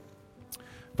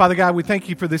Father God, we thank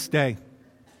you for this day.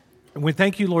 And we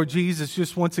thank you, Lord Jesus,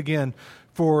 just once again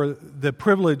for the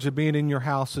privilege of being in your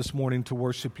house this morning to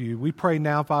worship you. We pray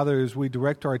now, Father, as we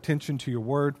direct our attention to your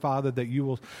word, Father, that you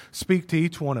will speak to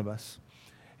each one of us.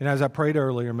 And as I prayed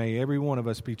earlier, may every one of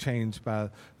us be changed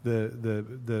by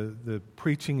the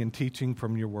preaching and teaching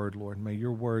from your word, Lord. May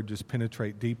your word just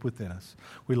penetrate deep within us.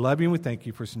 We love you and we thank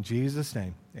you for us in Jesus'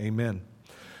 name. Amen.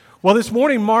 Well, this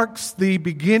morning marks the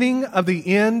beginning of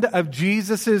the end of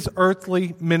Jesus'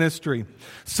 earthly ministry.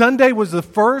 Sunday was the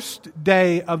first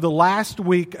day of the last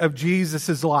week of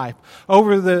Jesus' life.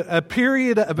 Over a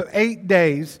period of 8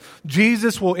 days,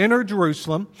 Jesus will enter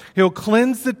Jerusalem. He'll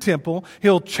cleanse the temple.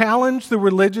 He'll challenge the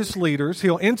religious leaders.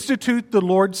 He'll institute the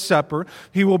Lord's Supper.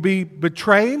 He will be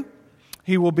betrayed.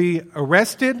 He will be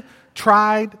arrested,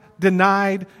 tried,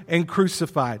 denied, and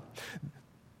crucified.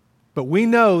 But we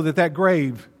know that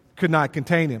grave could not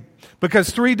contain him.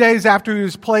 Because 3 days after he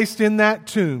was placed in that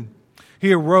tomb,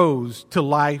 he arose to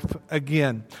life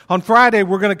again. On Friday,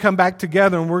 we're going to come back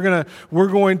together and we're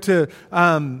going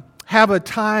to have a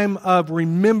time of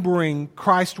remembering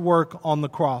Christ's work on the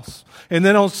cross. And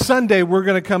then on Sunday, we're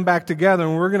going to come back together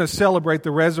and we're going to celebrate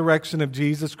the resurrection of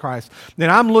Jesus Christ. And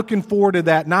I'm looking forward to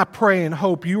that, and I pray and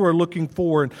hope you are looking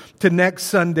forward to next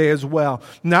Sunday as well.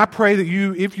 And I pray that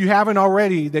you, if you haven't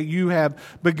already, that you have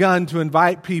begun to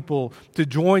invite people to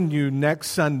join you next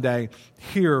Sunday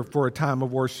here for a time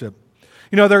of worship.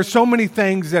 You know, there are so many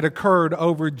things that occurred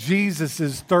over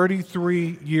Jesus'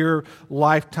 33-year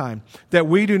lifetime that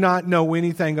we do not know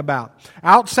anything about.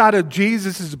 Outside of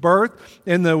Jesus' birth,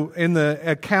 in the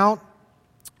account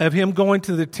of him going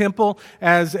to the temple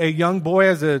as a young boy,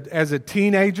 as a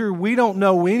teenager, we don't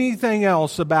know anything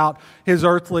else about his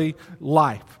earthly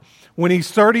life. When he's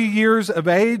 30 years of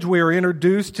age, we are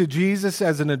introduced to Jesus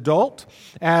as an adult,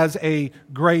 as a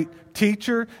great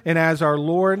teacher, and as our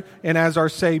Lord and as our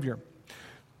Savior.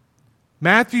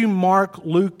 Matthew, Mark,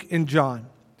 Luke, and John,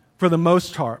 for the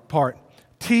most part,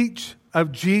 teach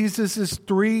of Jesus'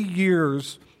 3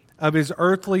 years of his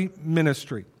earthly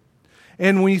ministry.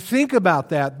 And when you think about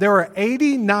that, there are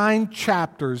 89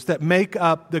 chapters that make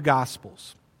up the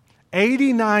Gospels.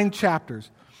 89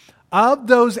 chapters. Of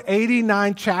those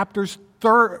 89 chapters,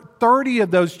 30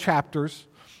 of those chapters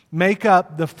make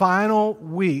up the final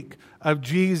week of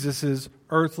Jesus'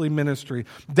 earthly ministry.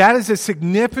 That is a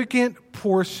significant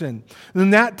portion.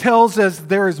 And that tells us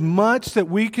there is much that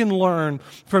we can learn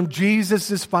from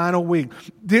Jesus' final week.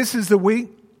 This is the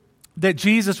week that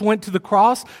Jesus went to the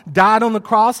cross, died on the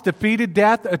cross, defeated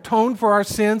death, atoned for our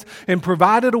sins, and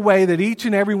provided a way that each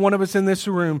and every one of us in this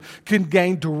room can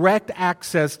gain direct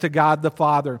access to God the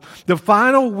Father. The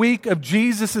final week of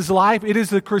Jesus' life, it is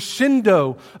the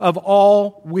crescendo of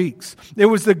all weeks. It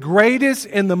was the greatest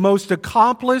and the most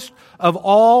accomplished of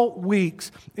all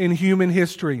weeks in human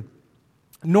history.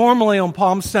 Normally on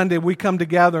Palm Sunday, we come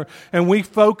together and we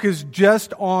focus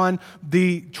just on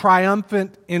the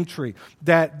triumphant entry,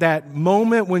 that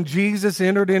moment when Jesus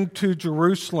entered into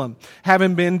Jerusalem,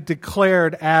 having been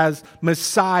declared as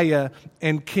Messiah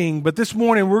and King. But this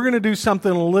morning, we're going to do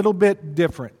something a little bit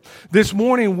different. This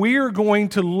morning, we are going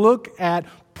to look at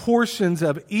portions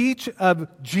of each of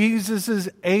Jesus'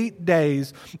 8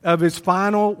 days of his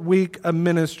final week of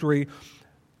ministry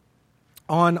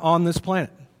on this planet.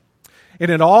 And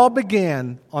it all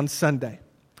began on Sunday.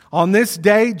 On this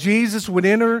day, Jesus would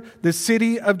enter the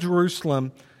city of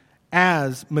Jerusalem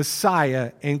as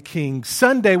Messiah and King.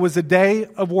 Sunday was a day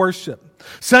of worship.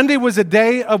 Sunday was a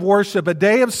day of worship, a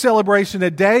day of celebration,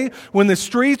 a day when the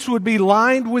streets would be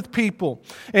lined with people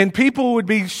and people would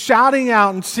be shouting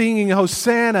out and singing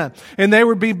Hosanna, and they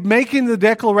would be making the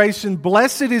declaration,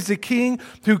 "Blessed is the King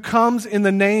who comes in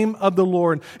the name of the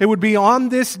Lord." It would be on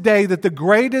this day that the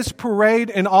greatest parade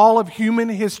in all of human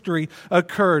history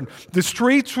occurred. The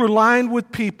streets were lined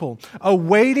with people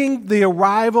awaiting the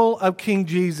arrival of King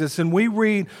Jesus. And we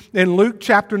read in Luke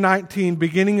chapter 19,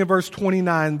 beginning of verse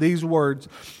 29, these words.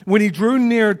 When he drew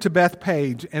near to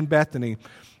Bethphage and Bethany,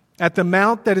 at the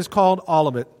mount that is called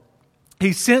Olivet,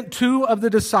 he sent 2 of the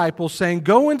disciples, saying,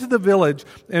 "Go into the village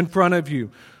in front of you,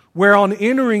 where on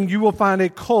entering you will find a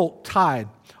colt tied,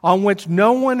 on which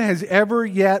no one has ever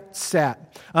yet sat.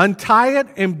 Untie it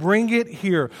and bring it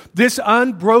here." This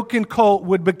unbroken colt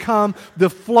would become the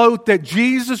float that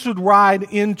Jesus would ride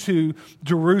into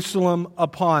Jerusalem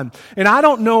upon. And I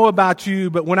don't know about you,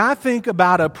 but when I think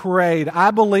about a parade,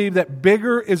 I believe that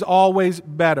bigger is always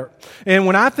better. And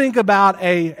when I think about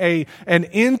an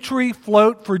entry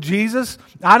float for Jesus,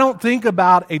 I don't think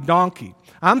about a donkey.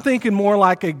 I'm thinking more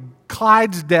like a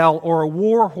Clydesdale or a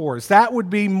war horse. That would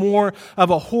be more of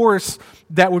a horse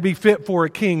that would be fit for a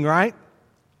king, right?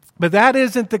 But that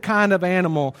isn't the kind of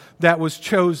animal that was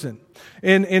chosen.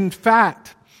 In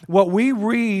fact, what we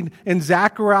read in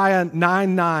Zechariah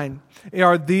 9:9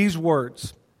 are these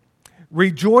words.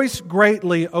 Rejoice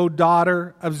greatly, O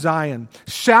daughter of Zion.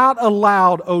 Shout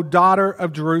aloud, O daughter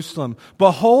of Jerusalem.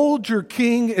 Behold, your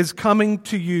king is coming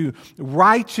to you.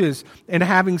 Righteous and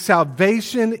having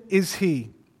salvation is he.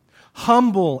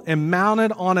 Humble and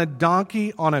mounted on a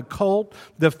donkey, on a colt,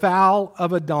 the foal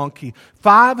of a donkey.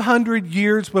 500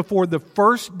 years before the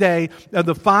first day of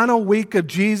the final week of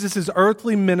Jesus'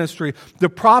 earthly ministry, the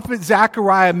prophet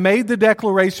Zechariah made the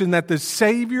declaration that the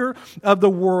Savior of the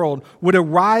world would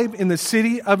arrive in the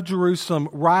city of Jerusalem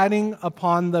riding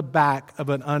upon the back of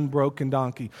an unbroken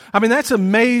donkey. I mean, that's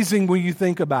amazing when you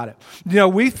think about it. You know,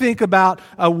 we think about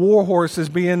a war horse as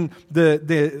being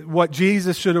the what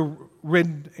Jesus should have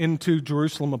ridden into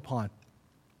Jerusalem upon.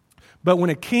 But when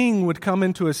a king would come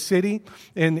into a city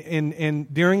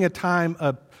and during a time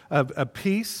of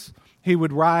peace, he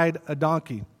would ride a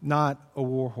donkey, not a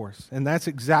war horse. And that's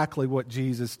exactly what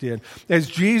Jesus did. As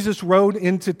Jesus rode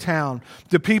into town,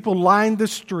 the people lined the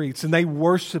streets and they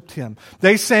worshiped him.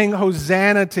 They sang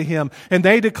Hosanna to him and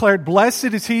they declared,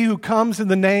 "Blessed is he who comes in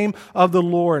the name of the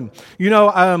Lord." You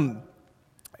know,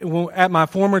 at my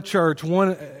former church,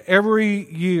 every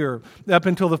year, up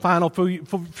until the final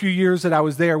few years that I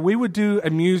was there, we would do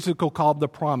a musical called The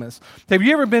Promise. Have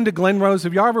you ever been to Glen Rose?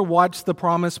 Have y'all ever watched The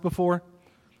Promise before?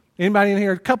 Anybody in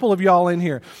here? A couple of y'all in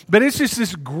here. But it's just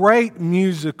this great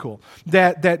musical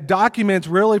that documents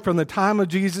really from the time of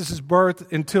Jesus'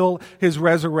 birth until his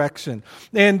resurrection.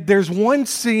 And there's one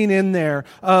scene in there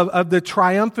of the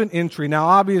triumphant entry. Now,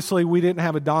 obviously, we didn't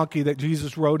have a donkey that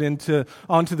Jesus rode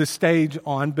onto the stage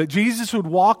on, but Jesus would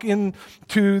walk in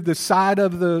to the side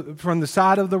from the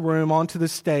side of the room onto the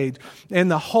stage,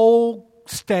 and the whole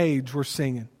stage were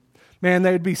singing. Man,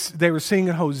 they were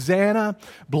singing Hosanna,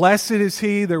 blessed is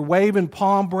he, they're waving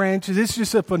palm branches. It's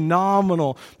just a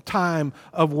phenomenal time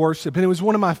of worship. And it was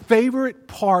one of my favorite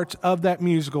parts of that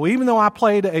musical. Even though I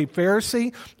played a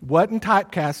Pharisee, wasn't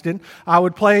typecasted, I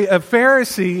would play a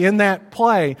Pharisee in that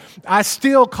play. I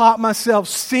still caught myself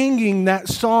singing that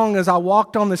song as I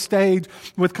walked on the stage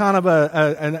with kind of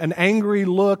an angry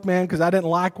look, man, because I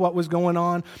didn't like what was going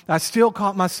on. I still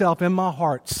caught myself in my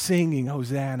heart singing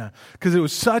Hosanna because it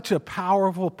was such a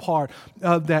powerful part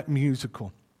of that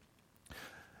musical.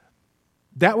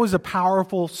 That was a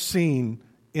powerful scene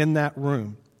in that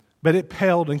room, but it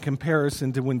paled in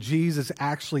comparison to when Jesus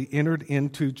actually entered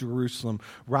into Jerusalem,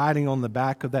 riding on the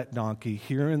back of that donkey,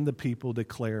 hearing the people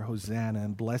declare Hosanna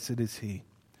and blessed is he.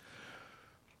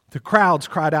 The crowds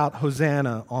cried out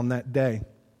Hosanna on that day.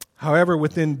 However,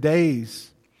 within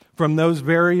days from those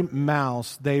very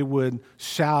mouths, they would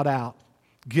shout out,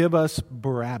 "Give us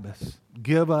Barabbas.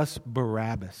 Give us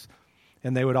Barabbas."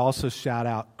 And they would also shout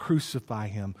out, "Crucify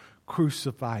him,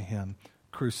 crucify him,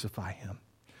 crucify him."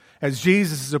 As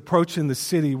Jesus is approaching the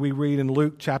city, we read in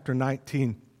Luke chapter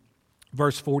 19,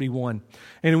 verse 41.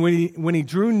 And when he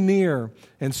drew near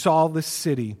and saw the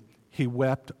city, he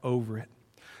wept over it.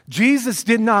 Jesus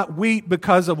did not weep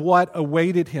because of what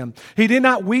awaited him. He did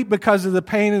not weep because of the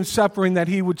pain and suffering that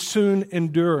he would soon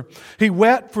endure. He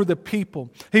wept for the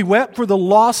people. He wept for the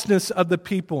lostness of the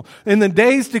people. In the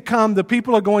days to come, the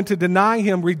people are going to deny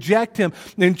him, reject him,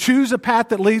 and choose a path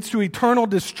that leads to eternal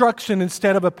destruction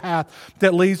instead of a path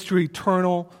that leads to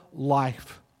eternal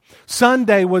life.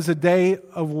 Sunday was a day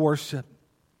of worship,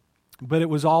 but it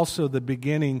was also the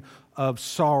beginning of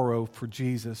sorrow for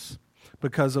Jesus,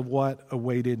 because of what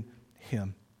awaited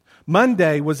him.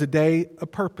 Monday was a day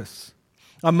of purpose.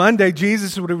 On Monday,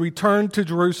 Jesus would have returned to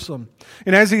Jerusalem.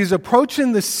 And as he's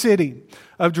approaching the city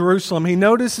of Jerusalem, he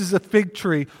notices a fig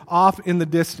tree off in the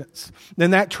distance.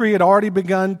 And that tree had already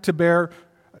begun to bear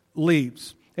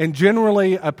leaves. And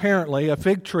generally, apparently, a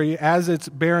fig tree, as it's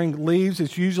bearing leaves,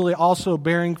 it's usually also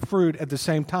bearing fruit at the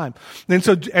same time. And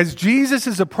so as Jesus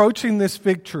is approaching this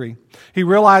fig tree, he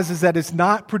realizes that it's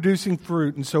not producing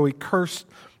fruit, and so he cursed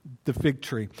the fig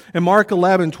tree. In Mark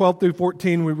 11, 12 through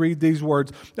 14, we read these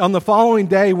words. On the following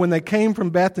day, when they came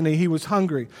from Bethany, he was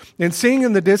hungry. And seeing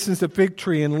in the distance a fig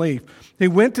tree and leaf, he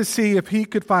went to see if he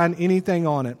could find anything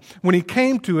on it. When he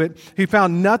came to it, he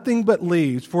found nothing but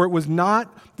leaves, for it was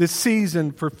not the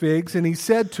season for figs. And he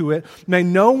said to it, "May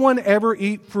no one ever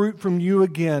eat fruit from you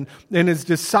again." And his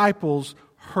disciples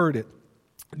heard it.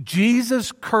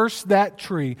 Jesus cursed that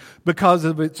tree because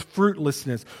of its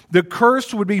fruitlessness. The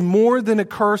curse would be more than a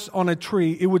curse on a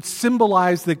tree. It would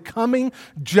symbolize the coming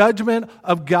judgment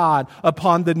of God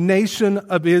upon the nation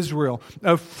of Israel.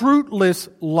 A fruitless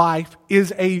life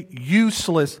is a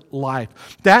useless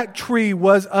life. That tree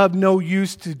was of no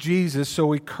use to Jesus,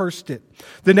 so he cursed it.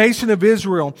 The nation of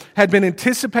Israel had been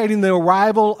anticipating the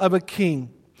arrival of a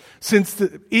king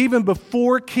even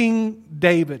before King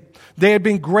David. They had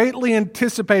been greatly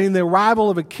anticipating the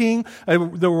arrival of a king,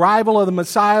 the arrival of the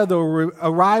Messiah, the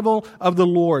arrival of the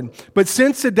Lord. But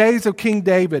since the days of King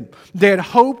David, they had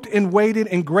hoped and waited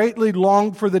and greatly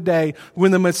longed for the day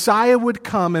when the Messiah would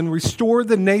come and restore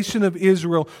the nation of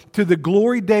Israel to the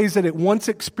glory days that it once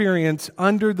experienced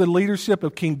under the leadership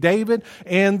of King David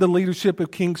and the leadership of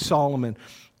King Solomon.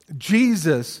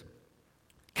 Jesus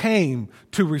came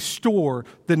to restore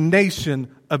the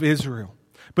nation of Israel.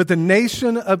 But the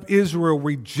nation of Israel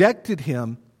rejected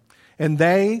him, and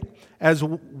they, as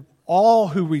all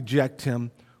who reject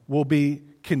him, will be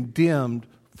condemned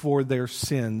for their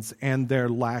sins and their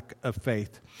lack of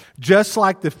faith. Just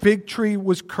like the fig tree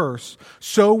was cursed,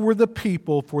 so were the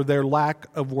people for their lack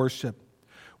of worship.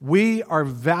 We are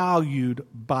valued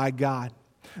by God.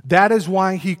 That is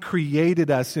why he created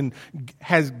us and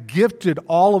has gifted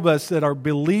all of us that are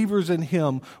believers in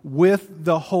him with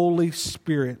the Holy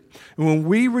Spirit. And when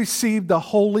we received the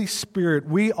Holy Spirit,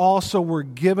 we also were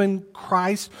given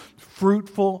Christ's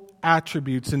fruitful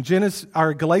attributes. In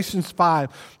Galatians 5,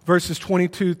 verses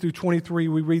 22 through 23,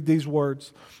 we read these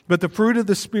words. But the fruit of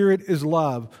the Spirit is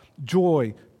love,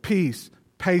 joy, peace,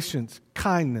 patience,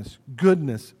 kindness,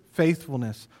 goodness,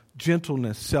 faithfulness,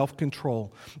 gentleness,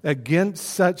 self-control. Against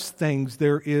such things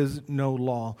there is no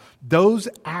law. Those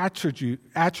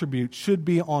attributes should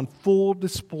be on full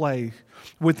display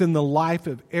within the life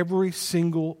of every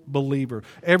single believer.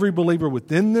 Every believer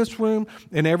within this room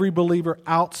and every believer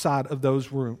outside of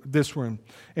this room.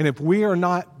 And if we are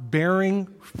not bearing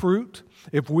fruit,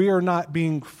 if we are not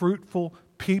being fruitful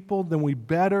people, then we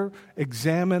better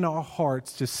examine our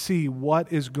hearts to see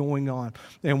what is going on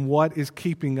and what is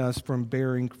keeping us from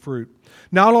bearing fruit.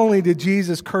 Not only did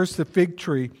Jesus curse the fig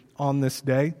tree on this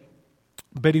day,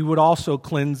 but he would also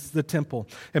cleanse the temple.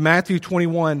 In Matthew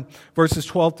 21, verses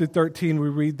 12 through 13, we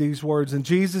read these words. And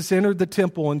Jesus entered the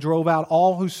temple and drove out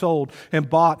all who sold and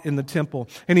bought in the temple.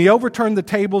 And he overturned the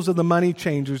tables of the money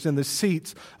changers and the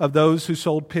seats of those who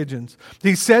sold pigeons.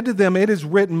 He said to them, "It is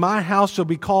written, my house shall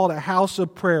be called a house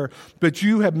of prayer, but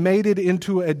you have made it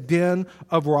into a den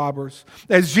of robbers."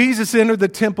 As Jesus entered the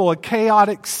temple, a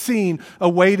chaotic scene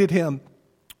awaited him.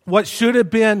 What should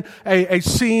have been a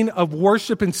scene of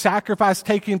worship and sacrifice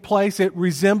taking place, it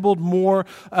resembled more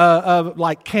of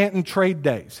like Canton trade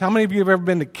days. How many of you have ever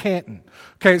been to Canton?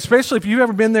 Okay, especially if you've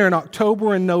ever been there in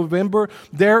October and November,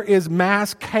 there is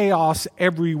mass chaos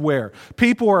everywhere.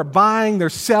 People are buying, they're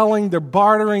selling, they're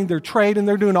bartering, they're trading,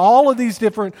 they're doing all of these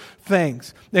different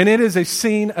things. And it is a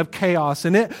scene of chaos.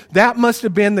 And that must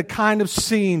have been the kind of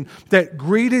scene that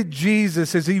greeted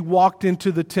Jesus as he walked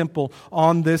into the temple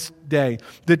on this day.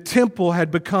 The temple had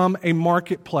become a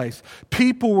marketplace.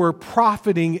 People were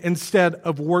profiting instead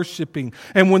of worshiping.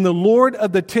 And when the Lord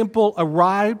of the temple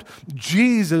arrived,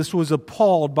 Jesus was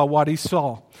appalled by what he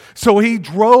saw. So he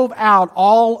drove out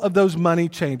all of those money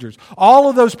changers, all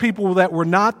of those people that were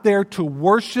not there to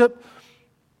worship.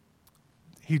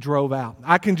 He drove out.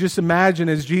 I can just imagine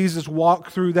as Jesus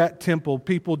walked through that temple,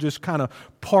 people just kind of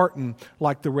parting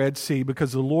like the Red Sea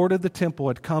because the Lord of the temple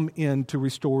had come in to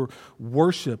restore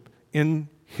worship in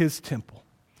his temple.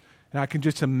 And I can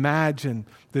just imagine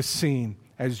the scene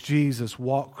as Jesus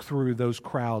walked through those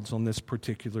crowds on this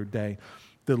particular day.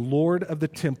 The Lord of the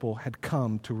temple had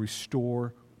come to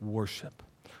restore worship.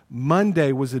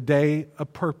 Monday was a day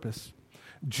of purpose.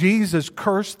 Jesus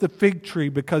cursed the fig tree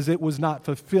because it was not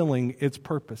fulfilling its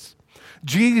purpose.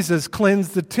 Jesus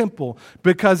cleansed the temple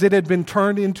because it had been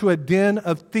turned into a den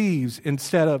of thieves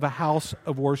instead of a house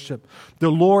of worship.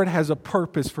 The Lord has a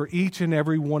purpose for each and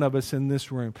every one of us in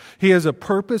this room. He has a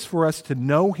purpose for us to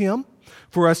know him,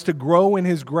 for us to grow in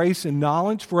his grace and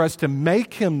knowledge, for us to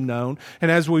make him known,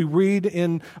 and as we read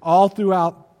in all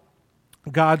throughout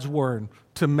God's word,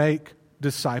 to make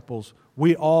disciples.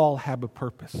 We all have a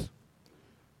purpose.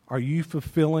 Are you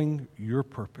fulfilling your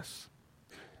purpose?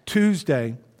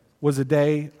 Tuesday was a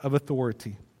day of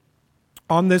authority.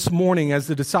 On this morning, as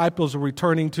the disciples were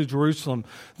returning to Jerusalem,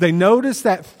 they noticed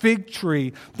that fig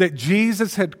tree that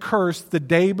Jesus had cursed the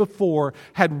day before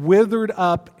had withered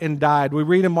up and died. We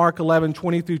read in Mark 11,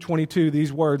 20 through 22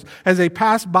 these words. As they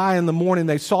passed by in the morning,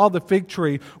 they saw the fig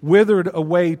tree withered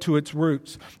away to its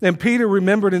roots. And Peter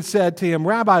remembered and said to him,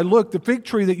 "Rabbi, look, the fig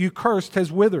tree that you cursed has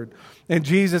withered." And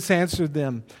Jesus answered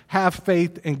them, have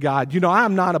faith in God. You know,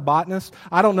 I'm not a botanist.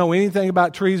 I don't know anything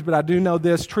about trees, but I do know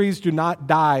this. Trees do not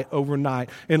die overnight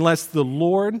unless the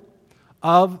Lord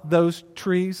of those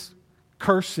trees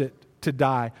curse it to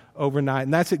die overnight.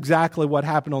 And that's exactly what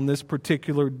happened on this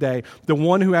particular day. The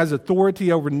one who has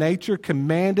authority over nature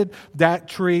commanded that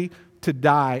tree to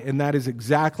die, and that is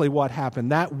exactly what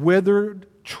happened. That withered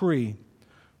tree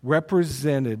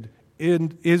represented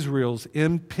in Israel's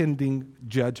impending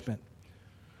judgment.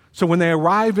 So when they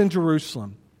arrived in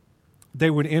Jerusalem, they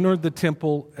would enter the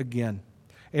temple again.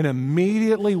 And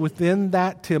immediately within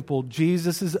that temple,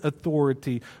 Jesus'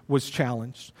 authority was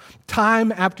challenged.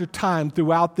 Time after time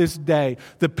throughout this day,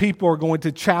 the people are going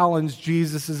to challenge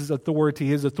Jesus' authority.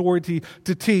 His authority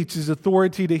to teach, his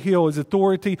authority to heal, his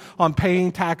authority on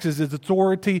paying taxes, his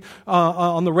authority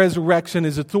on the resurrection.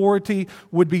 His authority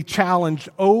would be challenged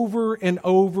over and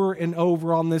over and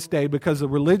over on this day because the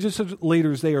religious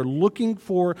leaders, they are looking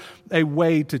for a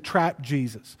way to trap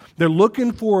Jesus. They're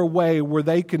looking for a way where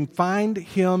they can find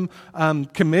him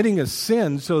committing a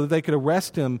sin so that they could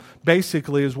arrest him,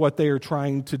 basically, is what they are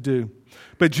trying to do.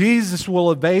 But Jesus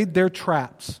will evade their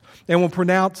traps and will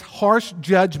pronounce harsh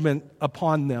judgment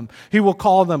upon them. He will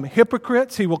call them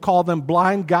hypocrites. He will call them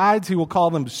blind guides. He will call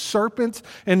them serpents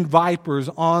and vipers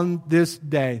on this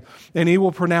day. And he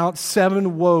will pronounce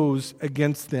 7 woes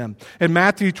against them. In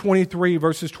Matthew 23,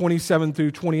 verses 27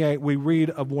 through 28, we read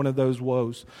of one of those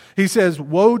woes. He says,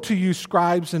 woe to you,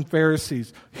 scribes and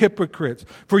Pharisees, hypocrites,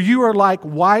 for you are like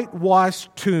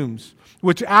whitewashed tombs,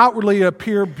 which outwardly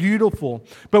appear beautiful,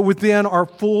 but within are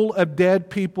full of dead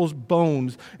people's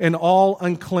bones and all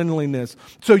uncleanliness.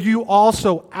 So you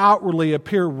also outwardly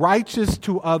appear righteous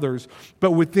to others,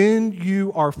 but within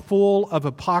you are full of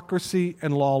hypocrisy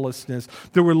and lawlessness.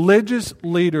 The religious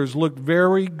leaders looked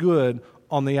very good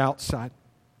on the outside,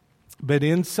 but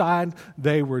inside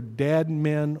they were dead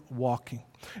men walking.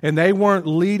 And they weren't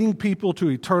leading people to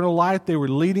eternal life. They were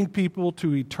leading people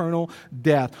to eternal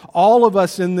death. All of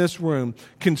us in this room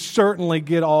can certainly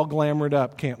get all glamored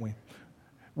up, can't we?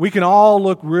 We can all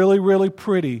look really, really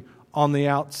pretty on the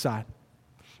outside.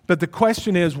 But the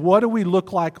question is, what do we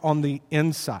look like on the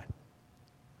inside?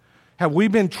 Have we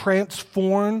been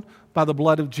transformed by the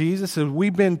blood of Jesus? Have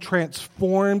we been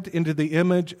transformed into the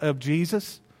image of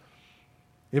Jesus?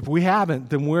 If we haven't,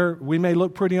 then we may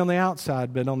look pretty on the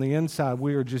outside, but on the inside,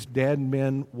 we are just dead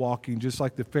men walking, just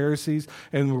like the Pharisees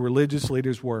and the religious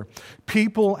leaders were.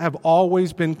 People have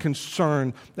always been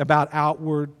concerned about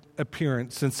outward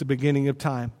appearance since the beginning of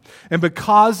time. And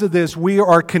because of this, we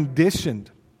are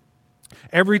conditioned.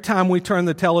 Every time we turn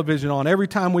the television on, every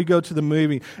time we go to the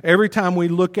movie, every time we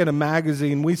look at a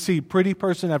magazine, we see pretty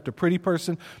person after pretty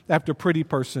person after pretty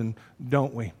person,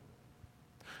 don't we?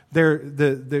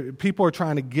 The people are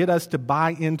trying to get us to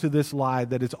buy into this lie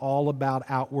that it's all about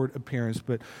outward appearance.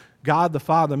 But God the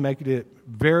Father making it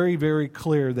very, very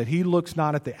clear that He looks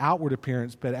not at the outward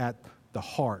appearance, but at the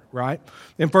heart, right?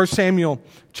 In 1 Samuel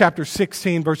chapter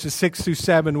 16, verses 6 through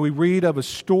 7, we read of a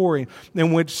story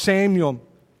in which Samuel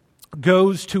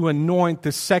goes to anoint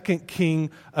the second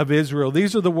king of Israel.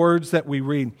 These are the words that we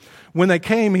read. When they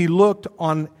came, he looked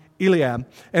on Eliab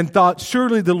and thought,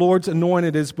 surely the Lord's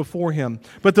anointed is before him.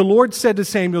 But the Lord said to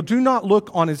Samuel, do not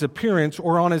look on his appearance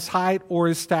or on his height or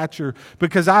his stature,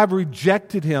 because I have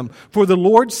rejected him. For the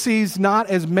Lord sees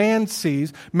not as man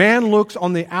sees. Man looks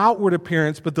on the outward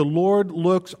appearance, but the Lord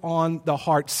looks on the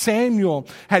heart. Samuel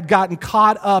had gotten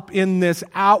caught up in this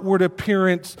outward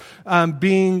appearance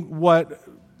being what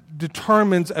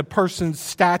determines a person's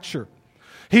stature.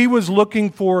 He was looking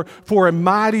for a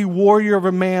mighty warrior of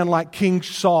a man like King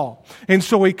Saul. And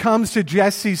so he comes to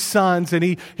Jesse's sons and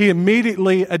he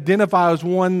immediately identifies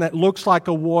one that looks like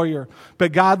a warrior.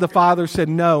 But God the Father said,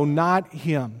 no, not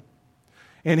him.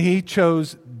 And he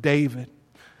chose David.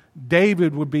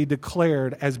 David would be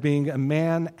declared as being a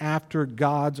man after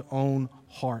God's own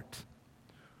heart.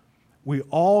 We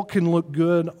all can look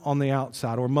good on the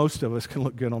outside, or most of us can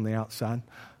look good on the outside.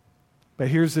 But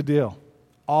here's the deal.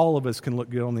 All of us can look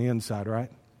good on the inside, right?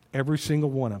 Every single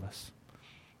one of us.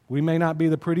 We may not be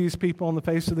the prettiest people on the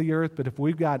face of the earth, but if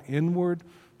we've got inward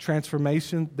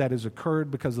transformation that has occurred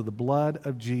because of the blood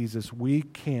of Jesus, we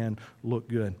can look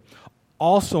good.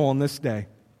 Also on this day,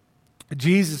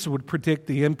 Jesus would predict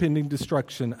the impending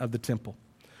destruction of the temple.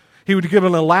 He would give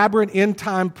an elaborate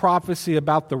end-time prophecy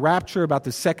about the rapture, about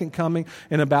the second coming,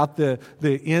 and about the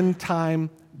end-time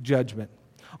judgment.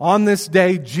 On this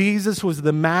day, Jesus was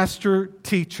the master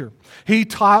teacher. He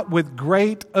taught with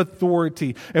great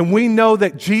authority. And we know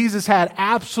that Jesus had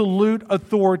absolute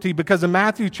authority because in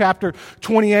Matthew chapter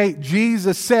 28,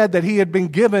 Jesus said that he had been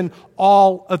given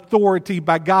all authority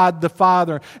by God the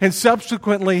Father. And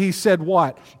subsequently, he said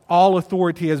what? All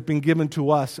authority has been given to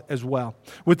us as well.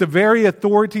 With the very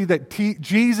authority that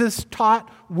Jesus taught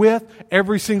with,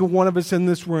 every single one of us in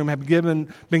this room have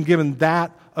been given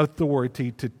that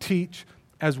authority to teach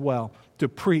as well, to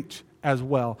preach as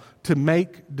well, to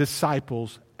make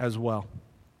disciples as well.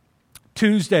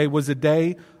 Tuesday was a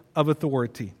day of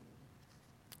authority.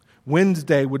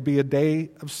 Wednesday would be a day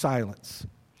of silence.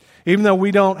 Even though we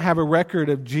don't have a record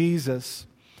of Jesus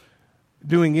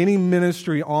doing any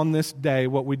ministry on this day,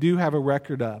 what we do have a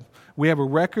record of, we have a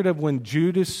record of when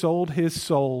Judas sold his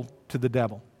soul to the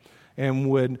devil and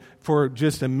would, for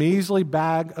just a measly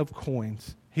bag of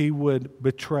coins, he would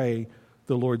betray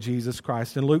the Lord Jesus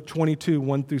Christ. In Luke 22,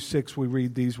 1 through 6, we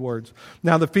read these words.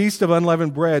 Now the feast of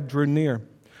unleavened bread drew near,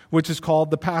 which is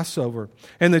called the Passover.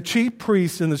 And the chief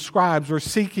priests and the scribes were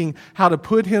seeking how to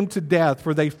put him to death,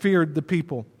 for they feared the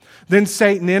people. Then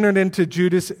Satan entered into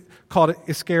Judas, called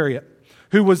Iscariot,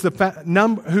 who was of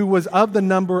the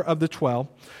number of the 12.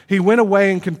 He went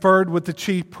away and conferred with the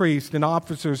chief priests and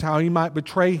officers how he might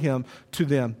betray him to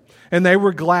them. And they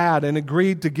were glad and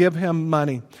agreed to give him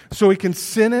money. So he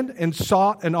consented and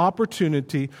sought an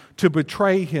opportunity to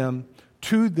betray him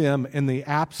to them in the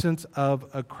absence of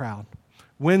a crowd.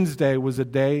 Wednesday was a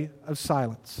day of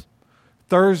silence.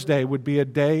 Thursday would be a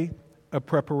day of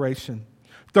preparation.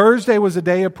 Thursday was a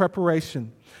day of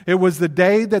preparation. It was the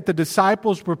day that the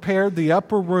disciples prepared the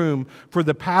upper room for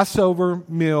the Passover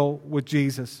meal with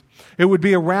Jesus. It would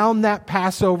be around that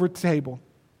Passover table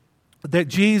that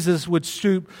Jesus would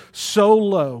stoop so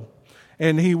low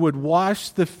and he would wash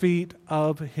the feet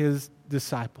of his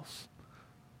disciples.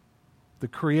 The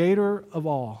Creator of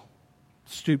all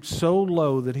stooped so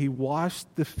low that he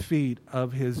washed the feet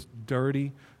of his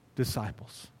dirty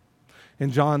disciples.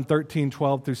 In John 13,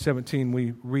 12 through 17,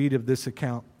 we read of this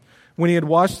account. When he had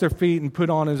washed their feet and put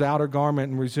on his outer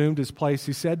garment and resumed his place,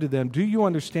 he said to them, "Do you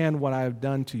understand what I have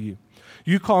done to you?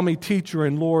 You call me teacher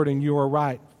and Lord, and you are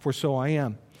right, for so I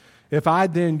am. If I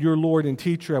then, your Lord and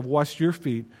teacher, have washed your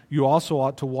feet, you also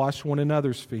ought to wash one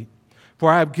another's feet. For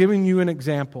I have given you an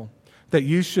example, that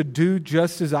you should do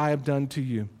just as I have done to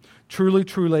you. Truly,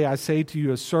 truly, I say to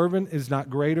you, a servant is not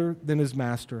greater than his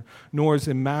master, nor is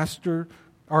a messenger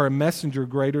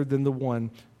greater than the one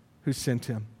who sent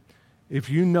him. If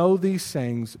you know these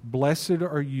things, blessed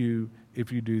are you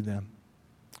if you do them."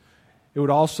 It would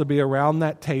also be around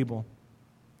that table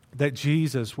that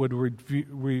Jesus would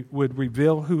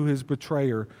reveal who his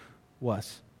betrayer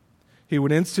was. He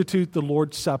would institute the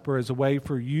Lord's Supper as a way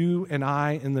for you and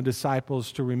I and the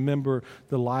disciples to remember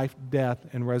the life, death,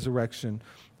 and resurrection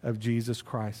of Jesus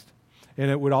Christ. And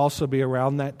it would also be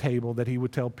around that table that he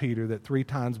would tell Peter that 3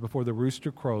 times before the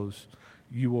rooster crows,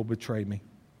 you will betray me.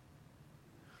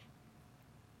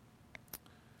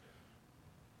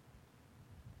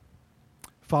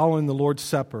 Following the Lord's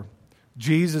Supper,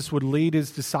 Jesus would lead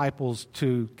his disciples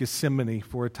to Gethsemane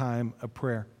for a time of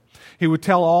prayer. He would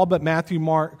tell all but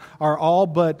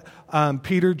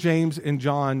Peter, James, and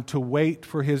John to wait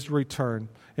for his return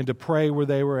and to pray where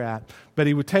they were at. But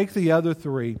he would take the other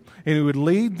 3 and he would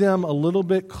lead them a little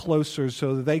bit closer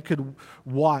so that they could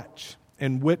watch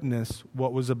and witness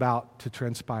what was about to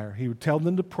transpire. He would tell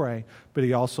them to pray, but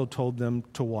he also told them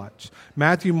to watch.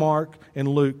 Matthew, Mark, and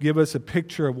Luke give us a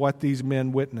picture of what these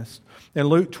men witnessed. In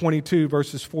Luke 22,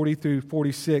 verses 40 through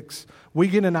 46, we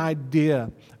get an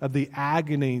idea of the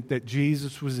agony that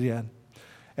Jesus was in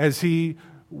as he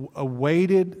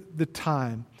awaited the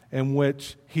time in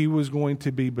which he was going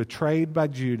to be betrayed by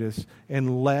Judas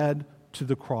and led to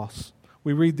the cross.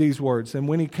 We read these words, "And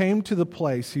when he came to the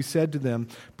place, he said to them,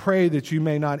 'Pray that you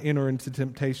may not enter into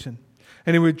temptation.'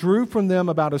 And he withdrew from them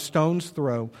about a stone's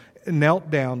throw and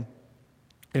knelt down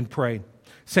and prayed,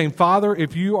 saying, 'Father,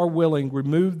 if you are willing,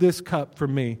 remove this cup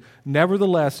from me.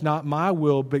 Nevertheless, not my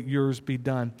will, but yours be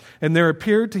done.' And there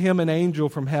appeared to him an angel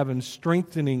from heaven,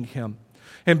 strengthening him.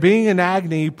 And being in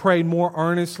agony, he prayed more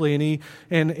earnestly,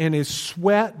 and his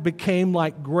sweat became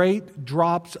like great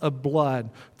drops of blood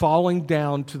falling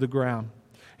down to the ground.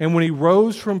 And when he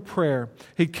rose from prayer,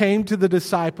 he came to the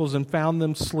disciples and found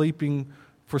them sleeping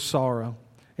for sorrow.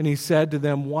 And he said to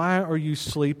them, 'Why are you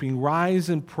sleeping? Rise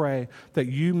and pray that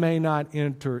you may not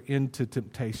enter into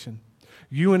temptation.'"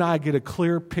 You and I get a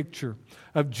clear picture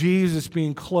of Jesus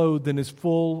being clothed in his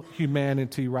full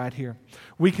humanity right here.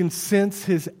 We can sense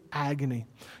his agony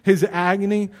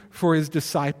for his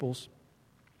disciples.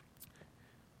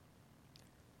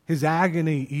 His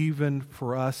agony even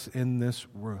for us in this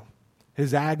room.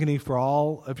 His agony for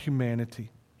all of humanity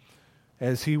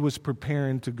as he was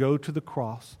preparing to go to the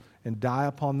cross and die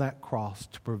upon that cross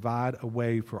to provide a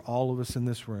way for all of us in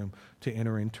this room to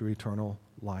enter into eternal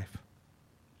life.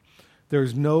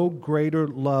 There's no greater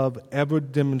love ever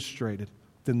demonstrated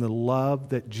than the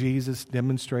love that Jesus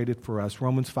demonstrated for us.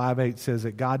 Romans 5:8 says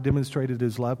that God demonstrated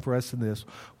his love for us in this: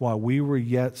 while we were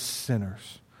yet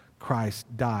sinners,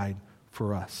 Christ died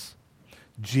for us.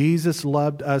 Jesus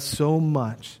loved us so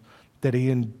much that he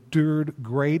endured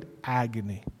great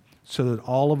agony so that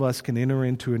all of us can enter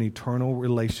into an eternal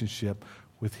relationship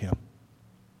with him.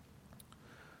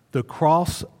 The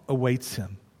cross awaits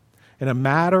him. In a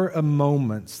matter of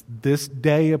moments, this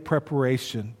day of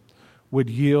preparation would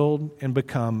yield and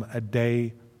become a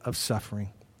day of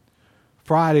suffering.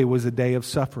 Friday was a day of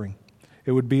suffering.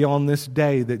 It would be on this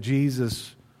day that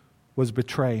Jesus was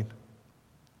betrayed.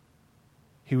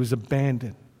 He was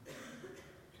abandoned.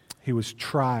 He was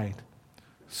tried,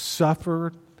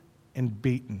 suffered, and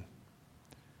beaten.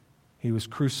 He was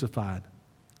crucified,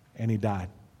 and he died.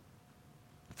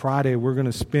 Friday, we're going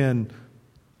to spend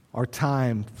our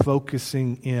time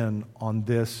focusing in on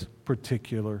this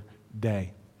particular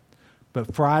day.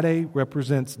 But Friday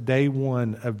represents day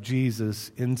one of Jesus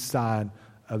inside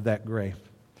of that grave.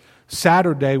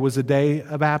 Saturday was a day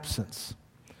of absence.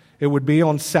 It would be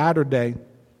on Saturday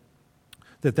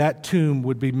that tomb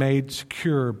would be made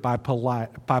secure by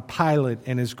Pilate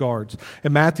and his guards.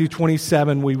 In Matthew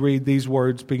 27, we read these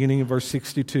words beginning in verse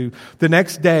 62. The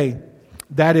next day,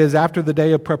 that is, after the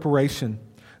day of preparation,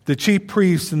 the chief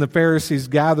priests and the Pharisees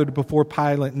gathered before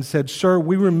Pilate and said, "Sir,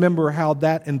 we remember how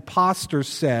that impostor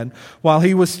said, while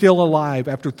he was still alive,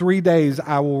 'After 3 days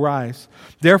I will rise.'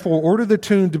 Therefore, order the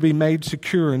tomb to be made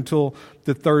secure until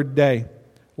the third day,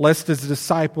 lest his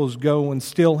disciples go and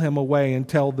steal him away and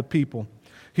tell the people,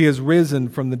 'He has risen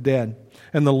from the dead.'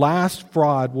 And the last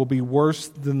fraud will be worse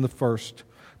than the first."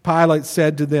 Pilate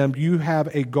said to them, "You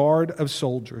have a guard of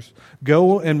soldiers.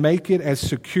 Go and make it as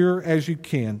secure as you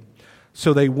can."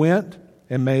 So they went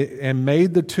and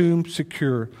made the tomb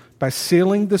secure by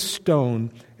sealing the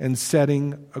stone and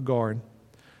setting a guard.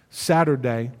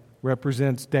 Saturday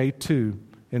represents day 2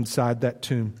 inside that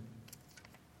tomb.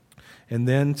 And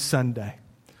then Sunday.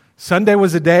 Sunday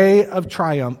was a day of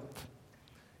triumph.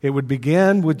 It would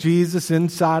begin with Jesus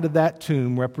inside of that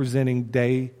tomb representing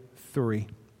day 3.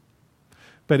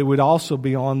 But it would also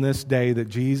be on this day that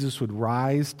Jesus would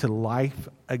rise to life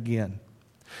again.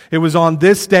 It was on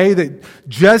this day that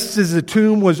just as the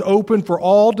tomb was open for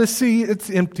all to see its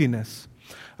emptiness,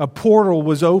 a portal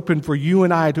was open for you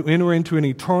and I to enter into an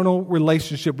eternal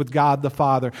relationship with God the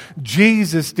Father.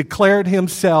 Jesus declared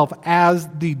himself as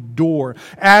the door,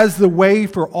 as the way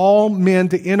for all men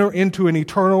to enter into an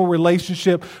eternal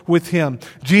relationship with him.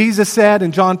 Jesus said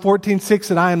in John 14:6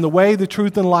 that I am the way, the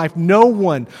truth, and life. No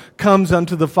one comes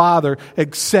unto the Father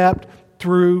except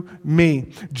through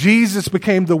me. Jesus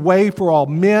became the way for all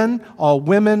men, all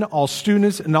women, all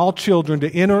students, and all children to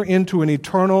enter into an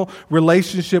eternal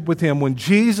relationship with him. When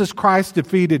Jesus Christ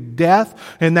defeated death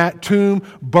and that tomb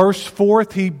burst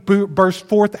forth, he burst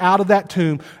forth out of that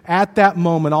tomb. At that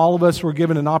moment, all of us were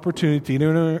given an opportunity to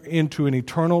enter into an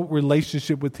eternal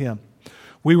relationship with him.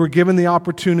 We were given the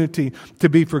opportunity to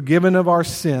be forgiven of our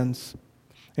sins.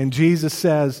 And Jesus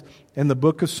says in the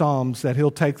book of Psalms that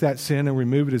he'll take that sin and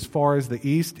remove it as far as the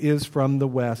east is from the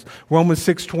west. Romans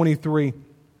 6:23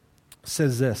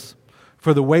 says this: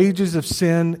 "For the wages of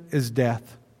sin is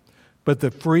death, but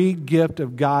the free gift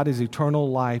of God is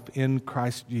eternal life in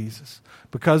Christ Jesus."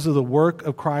 Because of the work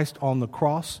of Christ on the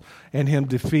cross and him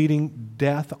defeating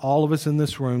death, all of us in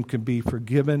this room can be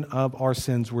forgiven of our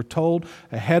sins. We're told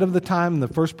ahead of the time in the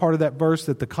first part of that verse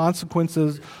that the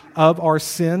consequences of our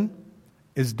sin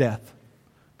is death.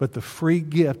 But the free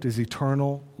gift is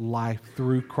eternal life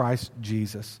through Christ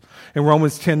Jesus. In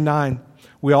Romans 10:9,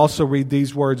 we also read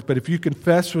these words: "But if you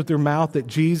confess with your mouth that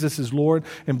Jesus is Lord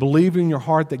and believe in your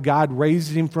heart that God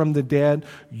raised him from the dead,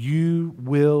 you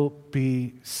will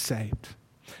be saved."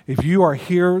 If you are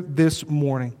here this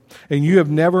morning and you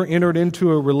have never entered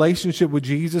into a relationship with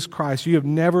Jesus Christ, you have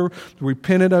never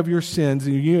repented of your sins,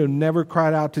 and you have never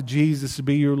cried out to Jesus to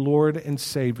be your Lord and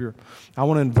Savior, I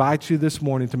want to invite you this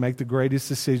morning to make the greatest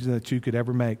decision that you could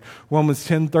ever make. Romans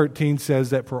 10:13 says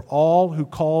that for all who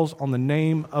calls on the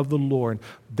name of the Lord,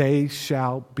 they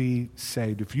shall be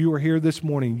saved. If you are here this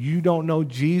morning, you don't know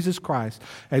Jesus Christ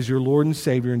as your Lord and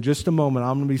Savior, in just a moment,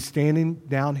 I'm going to be standing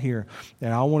down here,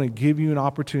 and I want to give you an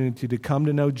opportunity to come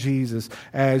to know Jesus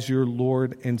as your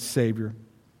Lord and Savior.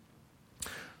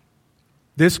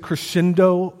 This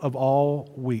crescendo of all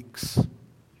weeks,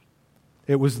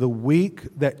 It was the week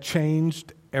that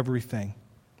changed everything.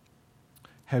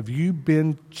 Have you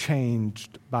been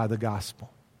changed by the gospel?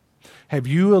 Have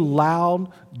you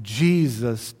allowed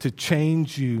Jesus to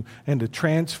change you and to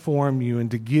transform you and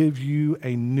to give you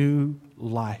a new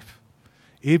life?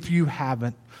 If you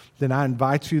haven't, then I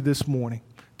invite you this morning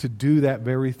to do that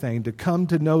very thing, to come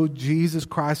to know Jesus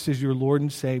Christ as your Lord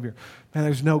and Savior. Man,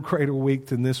 there's no greater week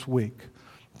than this week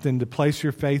than to place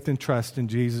your faith and trust in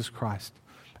Jesus Christ.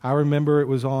 I remember it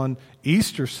was on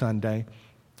Easter Sunday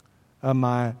of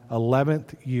my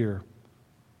 11th year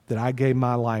that I gave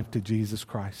my life to Jesus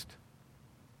Christ.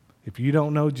 If you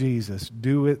don't know Jesus,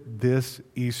 do it this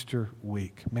Easter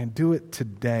week. Man, do it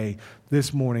today,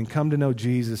 this morning. Come to know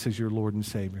Jesus as your Lord and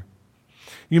Savior.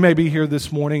 You may be here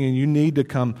this morning and you need to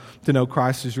come to know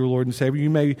Christ as your Lord and Savior. You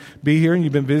may be here and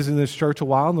you've been visiting this church a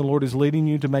while and the Lord is leading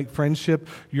you to make friendship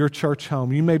your church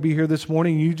home. You may be here this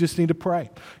morning and you just need to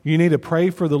pray. You need to pray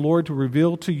for the Lord to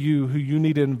reveal to you who you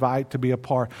need to invite to be a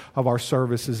part of our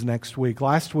services next week.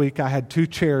 Last week I had 2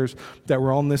 chairs that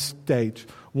were on this stage.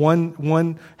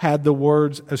 One had the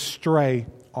words astray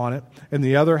on it and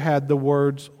the other had the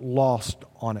words lost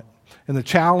on it. And the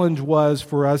challenge was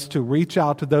for us to reach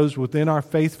out to those within our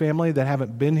faith family that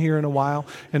haven't been here in a while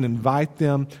and invite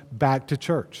them back to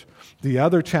church. The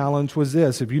other challenge was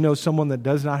this: if you know someone that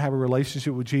does not have a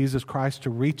relationship with Jesus Christ, to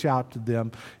reach out to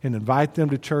them and invite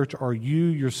them to church, or you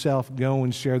yourself go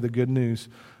and share the good news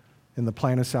and the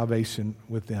plan of salvation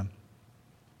with them.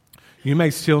 You may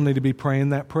still need to be praying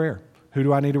that prayer. Who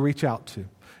do I need to reach out to?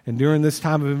 And during this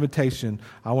time of invitation,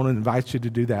 I want to invite you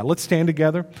to do that. Let's stand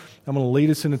together. I'm going to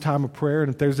lead us in a time of prayer.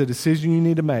 And if there's a decision you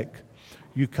need to make,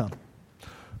 you come.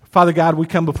 Father God, we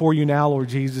come before you now, Lord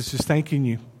Jesus, just thanking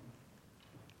you,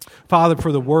 Father,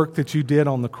 for the work that you did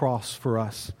on the cross for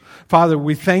us. Father,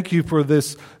 we thank you for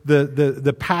this,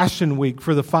 the Passion Week,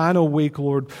 for the final week,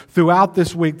 Lord. Throughout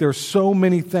this week, there are so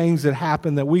many things that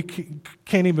happen that we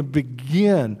can't even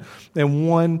begin in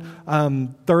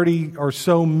one 30 or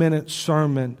so minute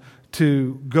sermon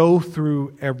to go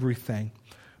through everything.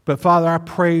 But Father, I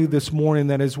pray this morning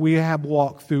that as we have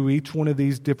walked through each one of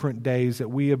these different days, that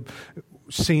we have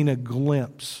seen a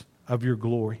glimpse of your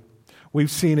glory. We've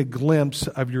seen a glimpse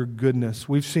of your goodness.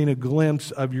 We've seen a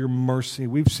glimpse of your mercy.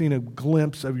 We've seen a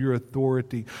glimpse of your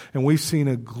authority. And we've seen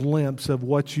a glimpse of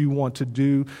what you want to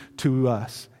do to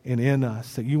us and in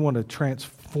us, that you want to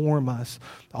transform us.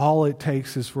 All it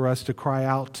takes is for us to cry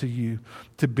out to you,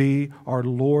 to be our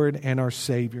Lord and our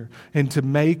Savior, and to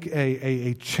make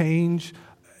a change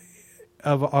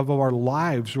of our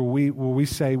lives where we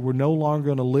say we're no longer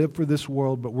going to live for this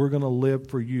world, but we're going to live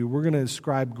for you. We're going to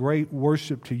ascribe great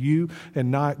worship to you and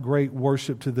not great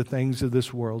worship to the things of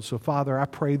this world. So, Father, I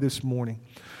pray this morning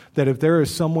that if there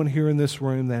is someone here in this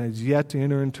room that has yet to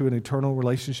enter into an eternal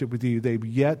relationship with you, they've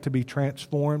yet to be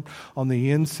transformed on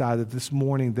the inside, that this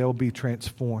morning they'll be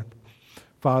transformed.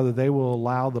 Father, they will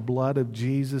allow the blood of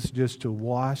Jesus just to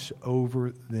wash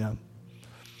over them.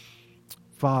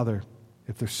 Father,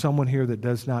 if there's someone here that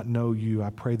does not know you, I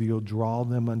pray that you'll draw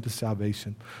them unto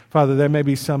salvation. Father, there may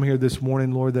be some here this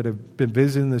morning, Lord, that have been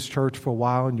visiting this church for a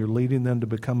while and you're leading them to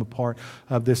become a part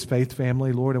of this faith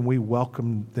family, Lord, and we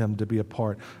welcome them to be a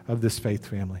part of this faith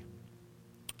family.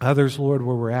 Others, Lord,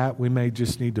 where we're at, we may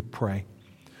just need to pray.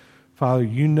 Father,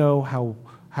 you know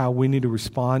how we need to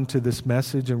respond to this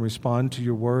message and respond to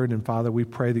your word, and Father, we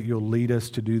pray that you'll lead us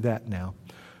to do that now.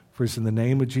 For it's in the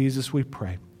name of Jesus we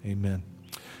pray. Amen.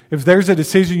 If there's a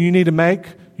decision you need to make,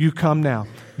 you come now.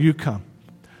 You come.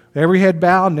 Every head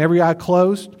bowed and every eye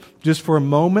closed, just for a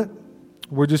moment,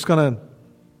 we're just going to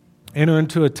enter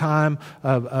into a time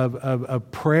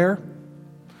of prayer.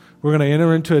 We're going to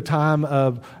enter into a time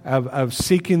of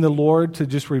seeking the Lord to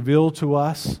just reveal to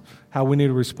us how we need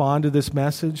to respond to this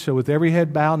message. So with every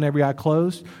head bowed and every eye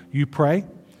closed, you pray.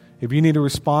 If you need to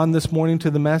respond this morning to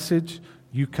the message,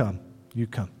 you come. You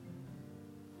come.